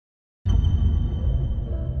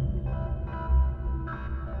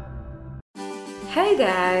Hey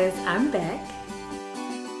guys, I'm back.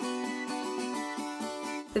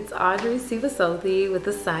 It's Audrey Sivasothi with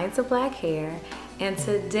the Science of Black Hair, and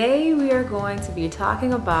today we are going to be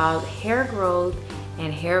talking about hair growth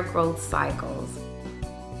and hair growth cycles.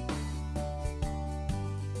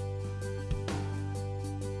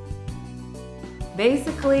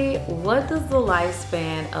 Basically, what does the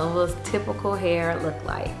lifespan of a typical hair look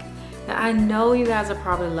like? Now, I know you guys are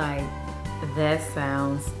probably like, that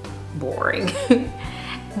sounds boring.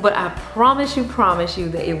 But I promise you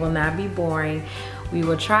that it will not be boring. We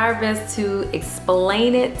will try our best to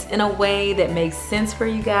explain it in a way that makes sense for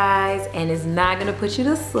you guys and is not gonna put you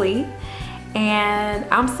to sleep. And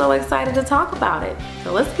I'm so excited to talk about it.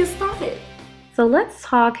 So let's get started. So let's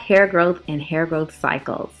talk hair growth and hair growth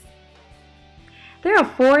cycles. There are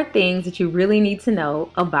 4 things that you really need to know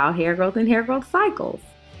about hair growth and hair growth cycles.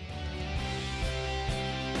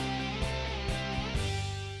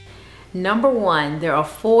 Number 1, there are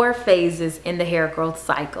 4 phases in the hair growth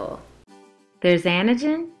cycle. There's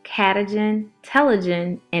anagen, catagen,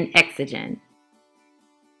 telogen, and exogen.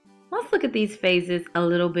 Let's look at these phases a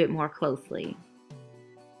little bit more closely.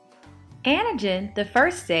 Anagen, the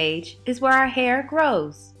first stage, is where our hair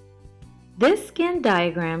grows. This skin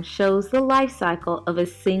diagram shows the life cycle of a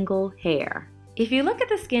single hair. If you look at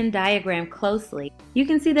the skin diagram closely, you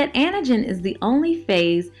can see that anagen is the only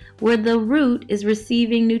phase where the root is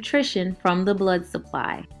receiving nutrition from the blood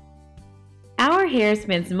supply. Our hair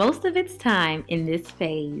spends most of its time in this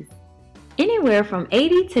phase. Anywhere from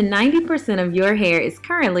 80 to 90% of your hair is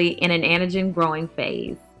currently in an anagen growing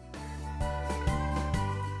phase.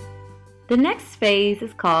 The next phase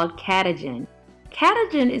is called catagen.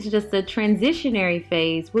 Catagen is just a transitionary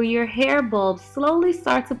phase where your hair bulbs slowly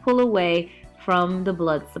start to pull away from the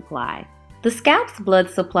blood supply. The scalp's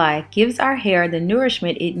blood supply gives our hair the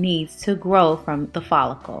nourishment it needs to grow from the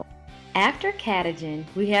follicle. After catagen,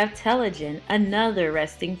 we have telogen, another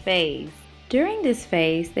resting phase. During this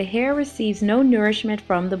phase, the hair receives no nourishment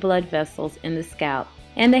from the blood vessels in the scalp,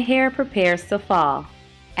 and the hair prepares to fall.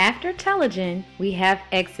 After telogen, we have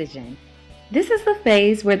exogen. This is the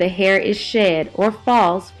phase where the hair is shed or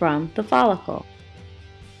falls from the follicle.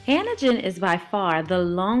 Anagen is by far the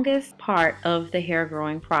longest part of the hair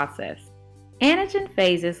growing process. Anagen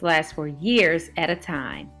phases last for years at a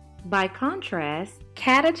time. By contrast,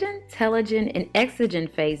 catagen, telogen, and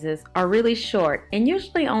exogen phases are really short and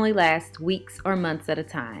usually only last weeks or months at a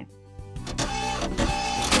time.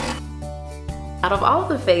 Out of all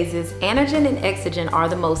the phases, anagen and exogen are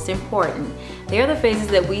the most important. They're the phases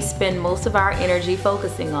that we spend most of our energy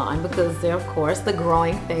focusing on because they're, of course, the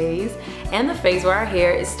growing phase and the phase where our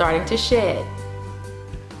hair is starting to shed.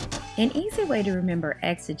 An easy way to remember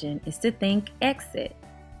exogen is to think exit.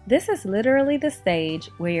 This is literally the stage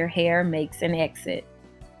where your hair makes an exit.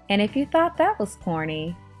 And if you thought that was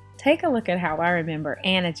corny, take a look at how I remember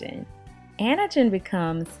anagen. Anagen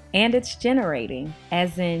becomes and it's generating,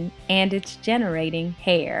 as in and it's generating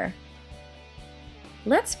hair.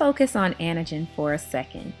 Let's focus on anagen for a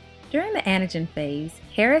second. During the anagen phase,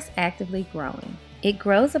 hair is actively growing. It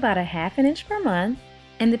grows about a ½ inch per month,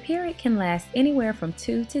 and the period can last anywhere from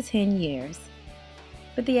 2 to 10 years,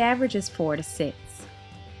 but the average is 4 to 6.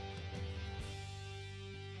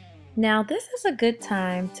 Now, this is a good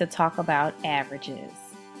time to talk about averages.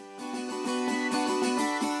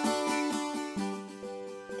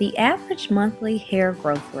 The average monthly hair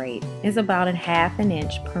growth rate is about a ½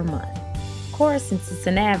 inch per month. Of course, since it's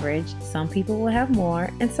an average, some people will have more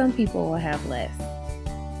and some people will have less.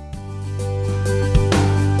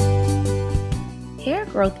 Hair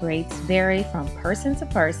growth rates vary from person to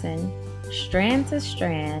person, strand to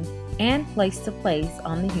strand, and place to place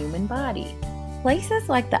on the human body. Places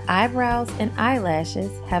like the eyebrows and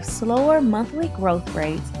eyelashes have slower monthly growth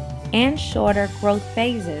rates and shorter growth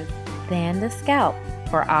phases than the scalp,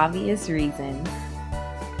 for obvious reasons.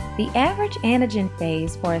 The average anagen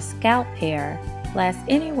phase for a scalp hair lasts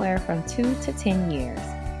anywhere from 2 to 10 years,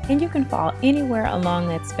 and you can fall anywhere along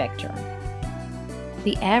that spectrum.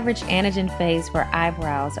 The average anagen phase for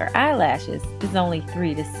eyebrows or eyelashes is only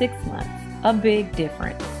 3 to 6 months, a big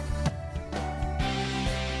difference.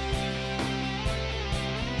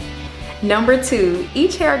 Number 2,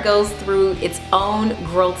 each hair goes through its own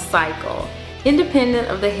growth cycle, independent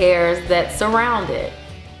of the hairs that surround it.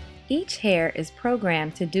 Each hair is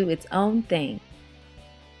programmed to do its own thing.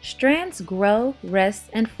 Strands grow, rest,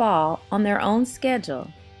 and fall on their own schedule,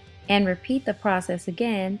 and repeat the process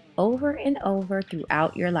again over and over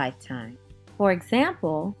throughout your lifetime. For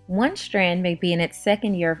example, one strand may be in its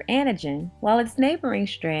second year of anagen, while its neighboring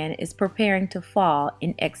strand is preparing to fall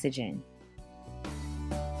in exogen.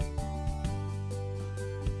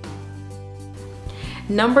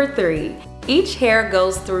 Number 3, each hair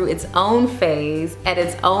goes through its own phase at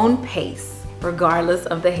its own pace, regardless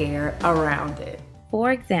of the hair around it.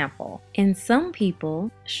 For example, in some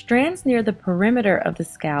people, strands near the perimeter of the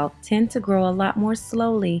scalp tend to grow a lot more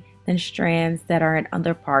slowly than strands that are in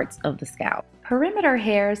other parts of the scalp. Perimeter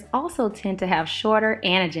hairs also tend to have shorter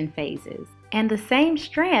anagen phases, and the same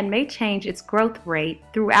strand may change its growth rate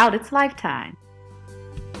throughout its lifetime.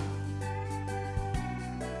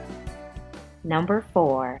 Number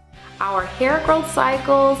 4, our hair growth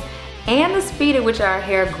cycles and the speed at which our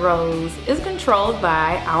hair grows is controlled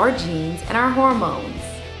by our genes and our hormones.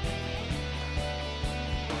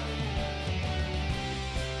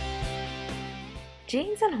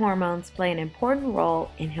 Genes and hormones play an important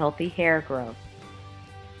role in healthy hair growth.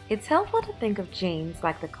 It's helpful to think of genes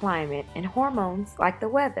like the climate and hormones like the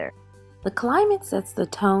weather. The climate sets the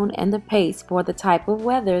tone and the pace for the type of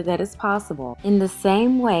weather that is possible, in the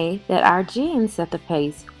same way that our genes set the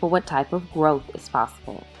pace for what type of growth is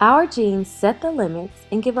possible. Our genes set the limits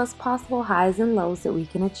and give us possible highs and lows that we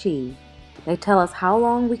can achieve. They tell us how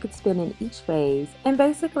long we could spend in each phase and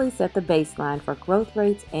basically set the baseline for growth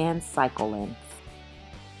rates and cycle lengths.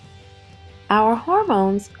 Our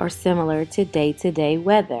hormones are similar to day-to-day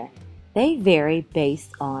weather. They vary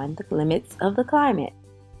based on the limits of the climate.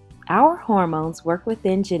 Our hormones work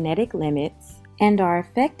within genetic limits and are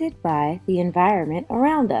affected by the environment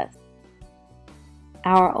around us.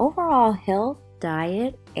 Our overall health,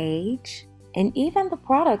 diet, age, and even the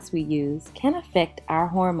products we use can affect our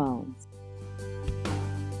hormones.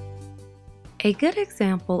 A good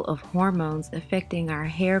example of hormones affecting our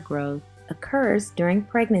hair growth occurs during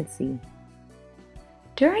pregnancy.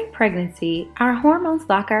 During pregnancy, our hormones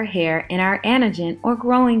lock our hair in our anagen or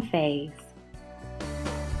growing phase.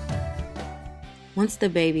 Once the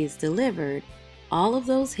baby is delivered, all of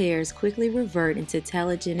those hairs quickly revert into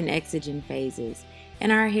telogen and exogen phases,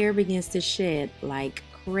 and our hair begins to shed like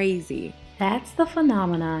crazy. That's the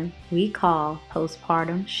phenomenon we call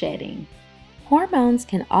postpartum shedding. Hormones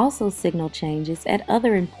can also signal changes at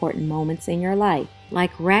other important moments in your life,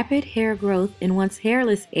 like rapid hair growth in once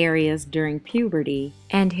hairless areas during puberty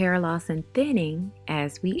and hair loss and thinning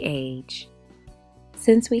as we age.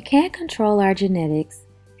 Since we can't control our genetics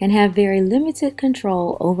and have very limited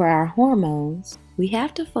control over our hormones, we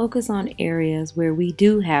have to focus on areas where we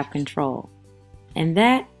do have control, and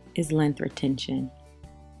that is length retention.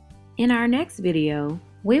 In our next video,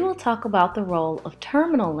 we will talk about the role of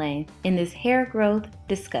terminal length in this hair growth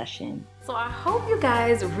discussion. So I hope you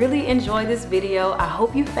guys really enjoyed this video. I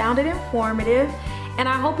hope you found it informative, and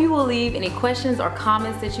I hope you will leave any questions or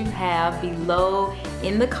comments that you have below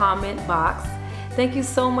in the comment box. Thank you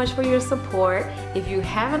so much for your support. If you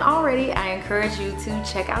haven't already, I encourage you to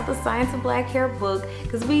check out the Science of Black Hair book,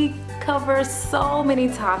 because we cover so many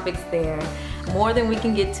topics there, more than we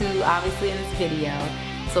can get to obviously in this video.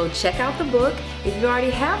 So check out the book. If you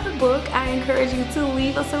already have the book, I encourage you to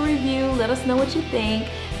leave us a review. Let us know what you think.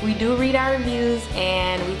 We do read our reviews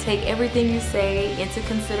and we take everything you say into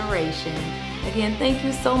consideration. Again, thank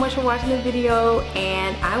you so much for watching the video,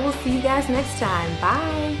 and I will see you guys next time.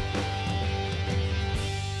 Bye.